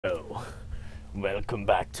Welcome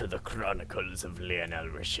back to the Chronicles of Lionel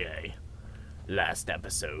Richie. Last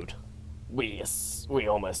episode, we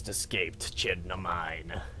almost escaped Chidna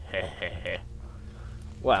Mine.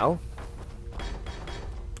 Well,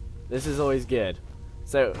 this is always good.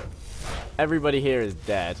 So, everybody here is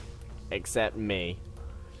dead, except me.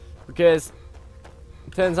 Because,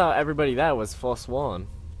 it turns out everybody there was forsworn.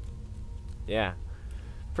 Yeah,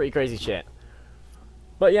 pretty crazy shit.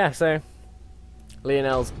 But yeah, so,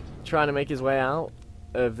 Lionel's trying to make his way out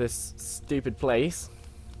of this stupid place.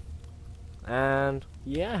 And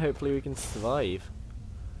yeah, hopefully we can survive.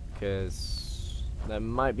 Because there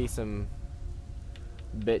might be some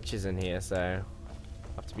bitches in here, so I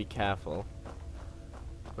have to be careful.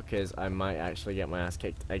 Because I might actually get my ass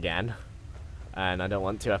kicked again. And I don't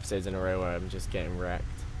want 2 episodes in a row where I'm just getting wrecked.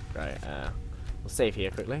 Right, we'll save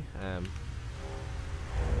here quickly. I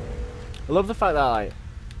love the fact that like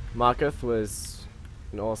Marketh was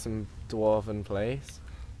an awesome dwarven place.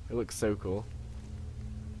 It looks so cool.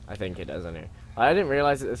 I think it does anyway. I didn't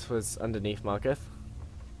realize that this was underneath Marketh.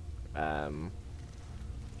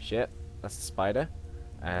 Shit, that's a spider.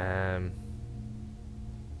 Right.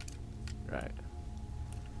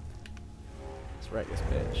 Let's wreck this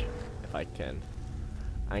bitch if I can.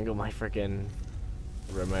 Angle my freaking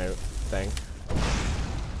remote thing.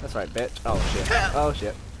 That's right, bitch. Oh shit. Oh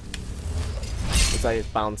shit. Looks like it's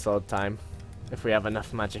bound sword time. If we have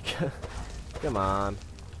enough magic. Come on.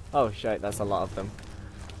 Oh shit, that's a lot of them.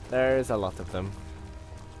 There's a lot of them.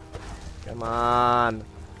 Come on.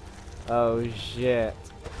 Oh shit.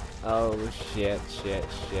 Oh shit, shit,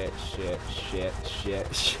 shit, shit, shit,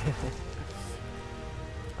 shit, shit.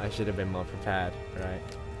 I should have been more prepared, right?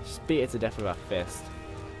 Just beat it to death with a fist.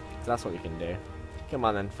 That's what we can do. Come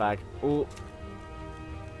on then, fag. Ooh.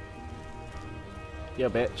 Yo,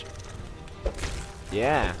 bitch.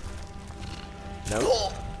 Yeah.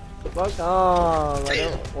 Nope. Fuck on! I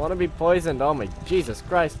don't want to be poisoned. Oh my Jesus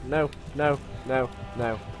Christ! No! No! No!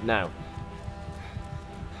 No! No!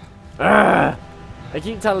 Urgh! I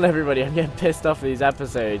keep telling everybody I'm getting pissed off with these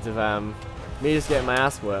episodes of me just getting my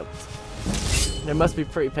ass whooped. It must be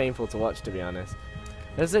pretty painful to watch, to be honest.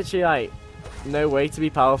 There's literally like no way to be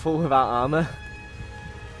powerful without armor,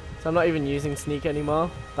 so I'm not even using sneak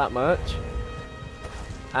anymore that much.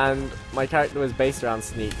 And my character was based around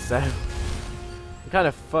sneak, so I'm kind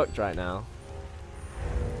of fucked right now.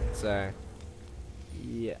 So,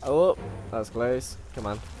 yeah. Oh, that was close. Come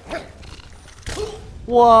on.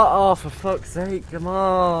 What? Oh, for fuck's sake, come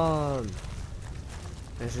on.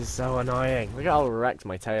 This is so annoying. Look at how wrecked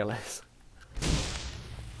my tail is.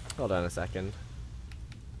 Hold on a second.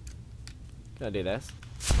 Can I do this?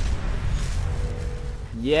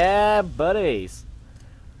 Yeah, buddies.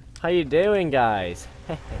 How you doing, guys?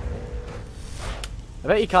 I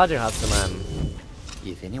bet you Khajiit has some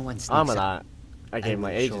if anyone armor that I gave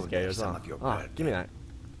my ages ago as well. Oh, give me that.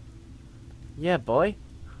 Yeah, boy.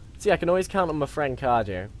 See, I can always count on my friend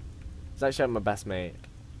Khajiit. He's actually my best mate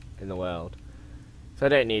in the world. So I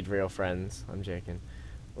don't need real friends. I'm joking.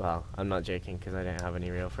 Well, I'm not joking because I don't have any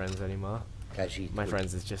real friends anymore. Khajiit My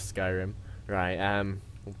friends is just Skyrim. Right,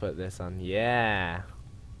 we'll put this on. Yeah.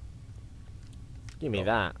 Give me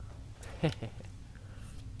that.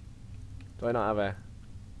 Do I not have a...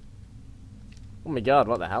 Oh my god,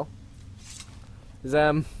 what the hell? Is,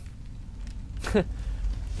 okay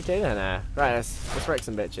then, right, let's wreck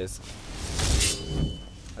some bitches.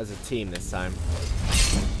 As a team this time.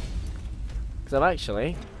 Because I've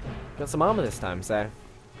actually got some armor this time, so...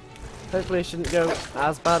 Hopefully it shouldn't go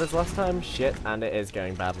as bad as last time. Shit, and it is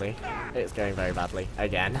going badly. It's going very badly.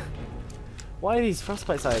 Again. Why are these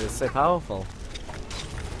frostbite sliders so powerful?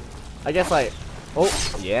 I guess like... Oh,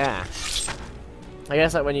 yeah. I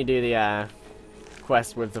guess like when you do the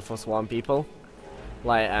quest with the Forsworn people,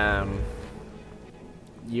 like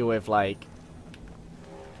you with like,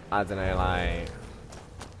 I don't know, like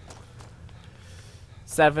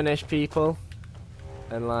 7-ish people,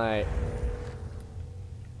 and like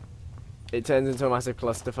it turns into a massive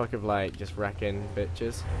clusterfuck of like just wrecking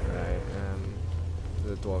bitches. Right,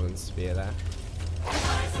 the dwarven sphere there.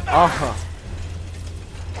 Oh!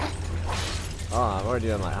 Oh, I've already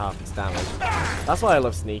done like half its damage. That's why I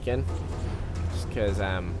love sneaking. Just because,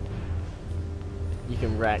 you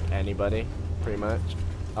can wreck anybody, pretty much.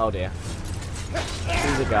 Oh dear.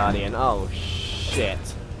 He's a guardian. Oh, shit.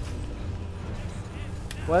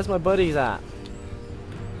 Where's my buddies at?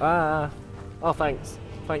 Ah. Oh, thanks.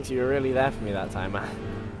 Thanks, you were really there for me that time, man.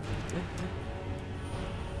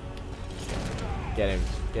 Get him.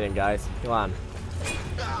 Get him, guys. Come on.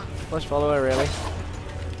 Flush follower, really?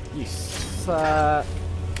 You suck.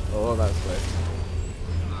 Oh, that was close.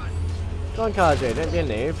 Go on, Khajiit, don't be a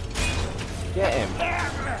noob. Get him.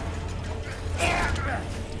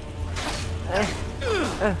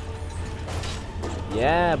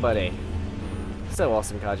 Yeah, buddy. So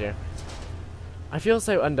awesome, Khajiit. I feel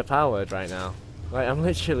so underpowered right now. Like, I'm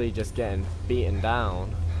literally just getting beaten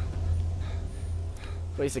down.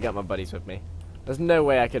 At least I got my buddies with me. There's no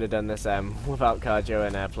way I could have done this without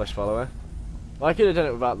Khajiit and plush follower. Well, I could have done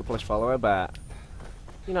it without the plush follower, but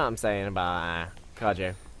you know what I'm saying about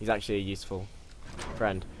Khajiit. He's actually a useful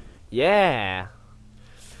friend. Yeah!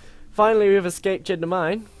 Finally, we've escaped Chidna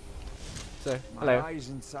Mine. So, hello. My eyes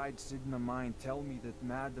inside Chidna Mine tell me that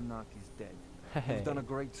Madanak is dead. You've done a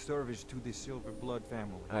great service to the Silver Blood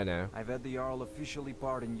family. I know. I've had the Jarl officially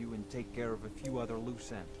pardon you and take care of a few other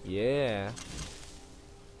loose ends. Yeah.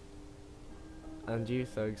 And you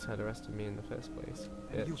thugs had arrested me in the first place.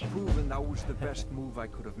 And you've proven that was the best move I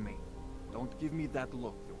could have made. Don't give me that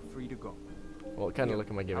look. You're free to go. What kind of look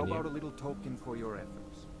am I giving you? How about a little token for your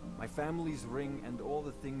efforts? My family's ring and all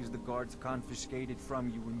the things the guards confiscated from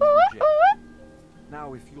you when you were jailed.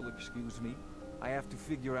 Now, if you'll excuse me, I have to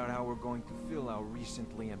figure out how we're going to fill our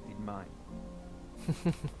recently emptied mine.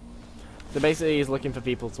 So basically he's looking for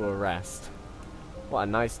people to arrest. What a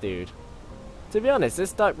nice dude. To be honest,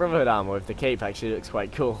 this Dark Brotherhood armor with the cape actually looks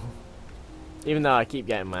quite cool. Even though I keep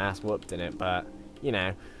getting my ass whooped in it, but, you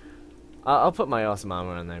know. I'll put my awesome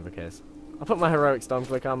armor on there because I'll put my heroic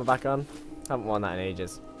Stormcloak armor back on. Haven't worn that in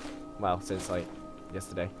ages. Well, since like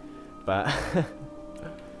yesterday. But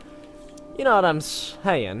you know what I'm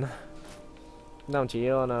saying. Don't you?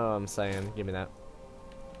 You all know what I'm saying. Give me that.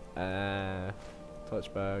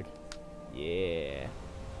 Touchbug. Yeah.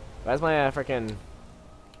 Where's my frickin'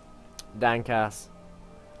 Dankas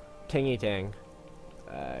tingy ting?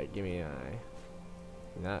 Give me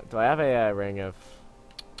that. Do I have a ring of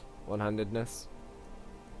one-handedness?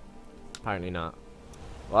 Apparently not.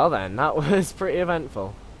 Well then, that was pretty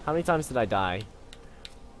eventful. How many times did I die?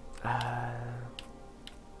 I'll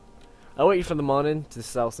wait for the morning to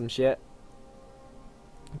sell some shit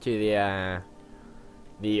to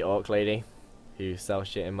the orc lady who sells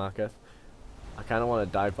shit in Markov. I kind of want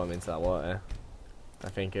to dive bomb into that water. I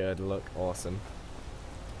think it would look awesome.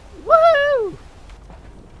 Woo!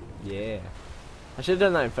 Yeah. I should have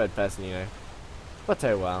done that in third person, you know. But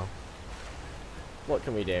oh well. What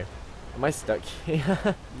can we do? Am I stuck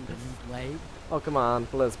here? Oh come on,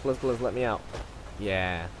 please, let me out.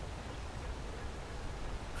 Yeah.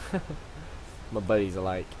 My buddies are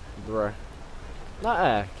like, bruh.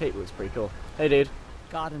 That cape looks pretty cool. Hey dude.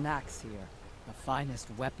 Got an axe here. The finest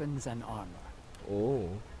weapons and armor.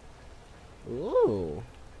 Ooh. Ooh.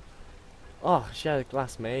 Oh, she had a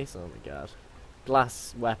glass mace. Oh my god.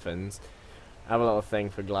 Glass weapons. I have a little thing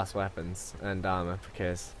for glass weapons and armor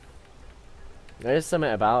because there's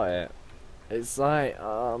something about it. It's like,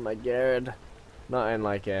 oh my god. Not in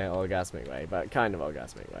like a orgasmic way, but kind of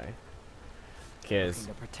orgasmic way. Because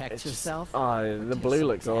protect yourself. Oh, the blue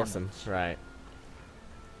looks awesome. Right.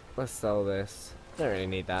 Let's sell this. Don't really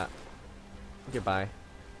need that. Goodbye.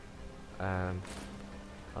 I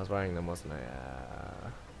was wearing them, wasn't I?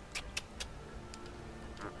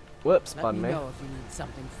 Whoops, pardon me. Let me know if you need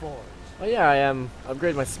something forged. Oh yeah, I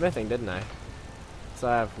upgraded my smithing, didn't I? So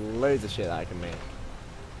I have loads of shit that I can make.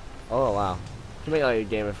 Oh wow. Can make like a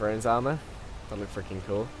Game of Thrones armor. That'd look freaking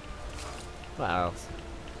cool. What else?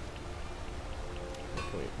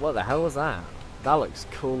 What the hell was that? That looks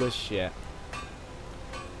cool as shit.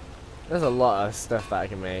 There's a lot of stuff that I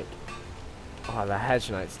can make. Oh, the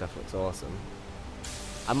Hedge Knight stuff looks awesome.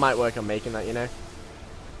 I might work on making that, you know?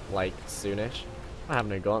 Like, soonish. I have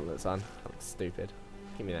no gauntlets on. That looks stupid.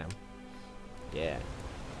 Give me them. Yeah.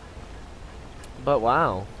 But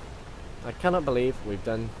wow. I cannot believe we've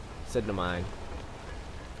done Chidna Mine.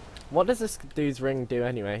 What does this dude's ring do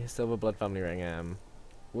anyway? Silver Blood family ring.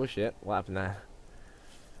 Oh shit, what happened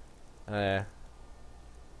there?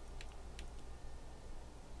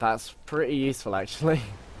 That's pretty useful actually.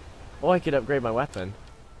 Oh, I could upgrade my weapon.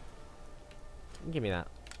 Give me that.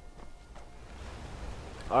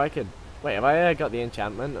 Oh, I could. Wait, have I got the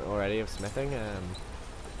enchantment already of smithing?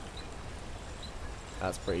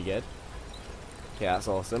 That's pretty good. Okay, that's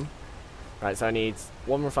awesome. Right, so I need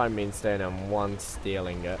 1 refined moonstone and 1 steel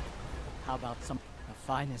ingot. How about some the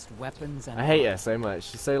finest weapons and I hate her so much.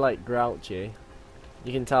 She's so like grouchy.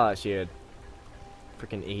 You can tell that she would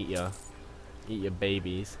freaking eat your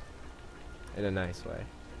babies in a nice way.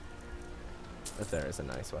 If there is a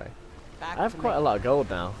nice way. I have quite a lot of gold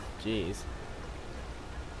now. Jeez.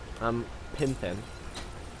 I'm pimping.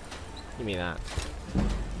 Give me that.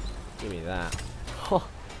 Give me that. Oh.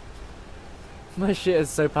 My shit is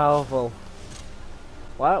so powerful.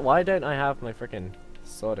 Why don't I have my freaking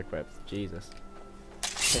sword equipped? Jesus.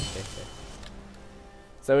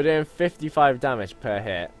 So we're doing 55 damage per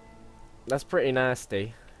hit. That's pretty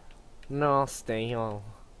nasty. Nasty. Oh.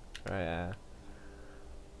 Right,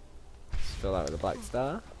 just fill that with a black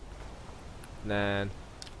star. And then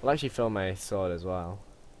I'll actually fill my sword as well.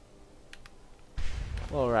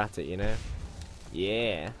 While we're at it, you know.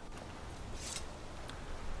 Yeah.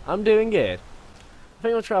 I'm doing good. I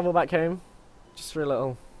think we'll travel back home. Just for a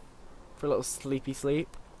little sleepy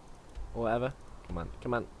sleep. Or whatever. Come on,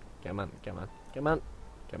 come on, come on, come on, come on,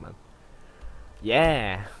 come on.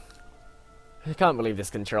 Yeah. I can't believe this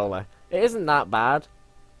controller. It isn't that bad.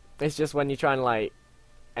 It's just when you try and like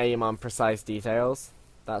aim on precise details,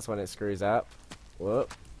 that's when it screws up.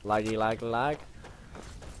 Whoop. Laggy lag lag.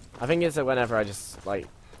 I think it's whenever I just like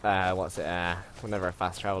whenever I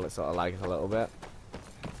fast travel it sort of lags a little bit.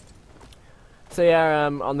 So yeah,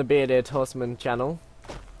 on the Bearded Horsemen channel,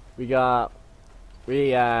 I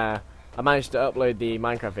managed to upload the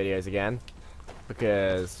Minecraft videos again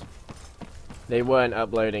because they weren't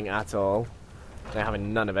uploading at all. They're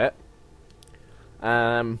having none of it.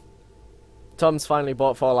 Tom's finally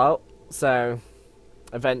bought Fallout, so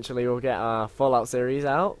eventually we'll get our Fallout series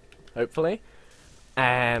out, hopefully.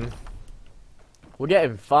 We're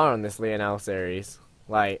getting far on this Lionel series.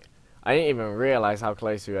 Like, I didn't even realize how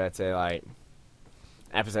close we were to like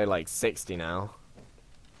episode like 60 now.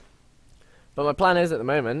 But my plan is at the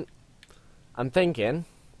moment, I'm thinking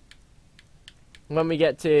when we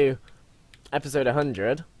get to episode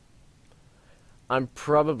 100, I'm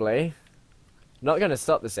probably not going to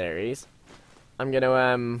stop the series. I'm going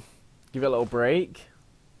to give it a little break,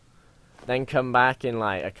 then come back in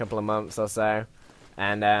like a couple of months or so,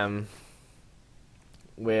 and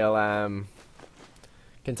we'll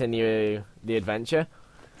continue the adventure.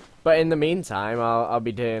 But in the meantime, I'll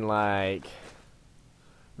be doing like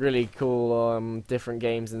really cool different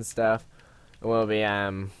games and stuff. And we'll be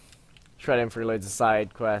shredding through loads of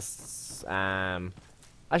side quests.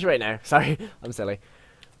 Actually, wait, no, sorry, I'm silly.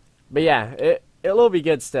 But yeah, it'll all be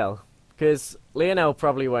good still, because Lionel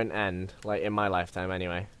probably won't end, like in my lifetime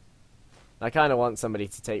anyway. I kind of want somebody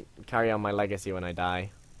to carry on my legacy when I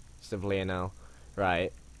die, just of Lionel.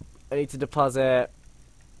 Right, I need to deposit,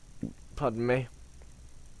 pardon me,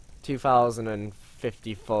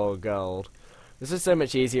 2,054 gold. This is so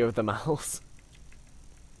much easier with the mouse.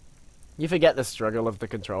 You forget the struggle of the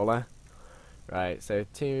controller. Right, so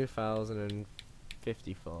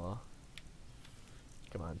 2,054.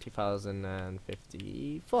 Come on,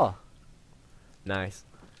 2,054. Nice.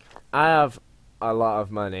 I have a lot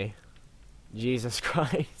of money. Jesus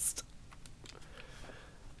Christ.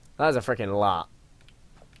 That is a freaking lot.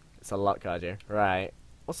 It's a lot, Khajiit. Right.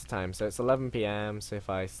 What's the time? So it's 11 PM, so if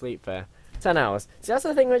I sleep for 10 hours. See, that's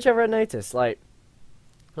the thing which I've noticed. Like,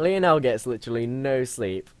 Lionel gets literally no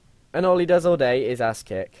sleep. And all he does all day is ass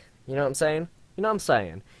kick. You know what I'm saying? You know what I'm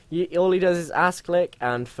saying? All he does is ass click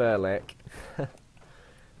and fur lick.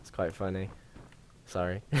 It's quite funny.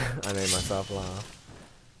 Sorry. I made myself laugh.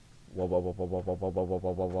 Wob wob wob wob wob wob wob wob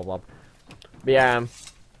wob wob wob. But yeah,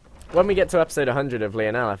 when we get to episode 100 of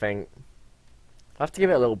Lionel, I think I'll have to give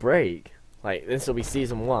it a little break. Like, this will be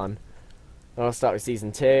season 1. Then I'll start with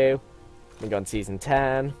season 2. Then go on to season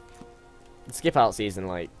 10. Skip out season,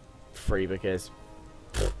 like, 3 because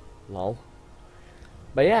lol.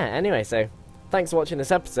 But yeah, anyway, so thanks for watching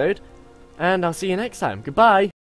this episode, and I'll see you next time. Goodbye!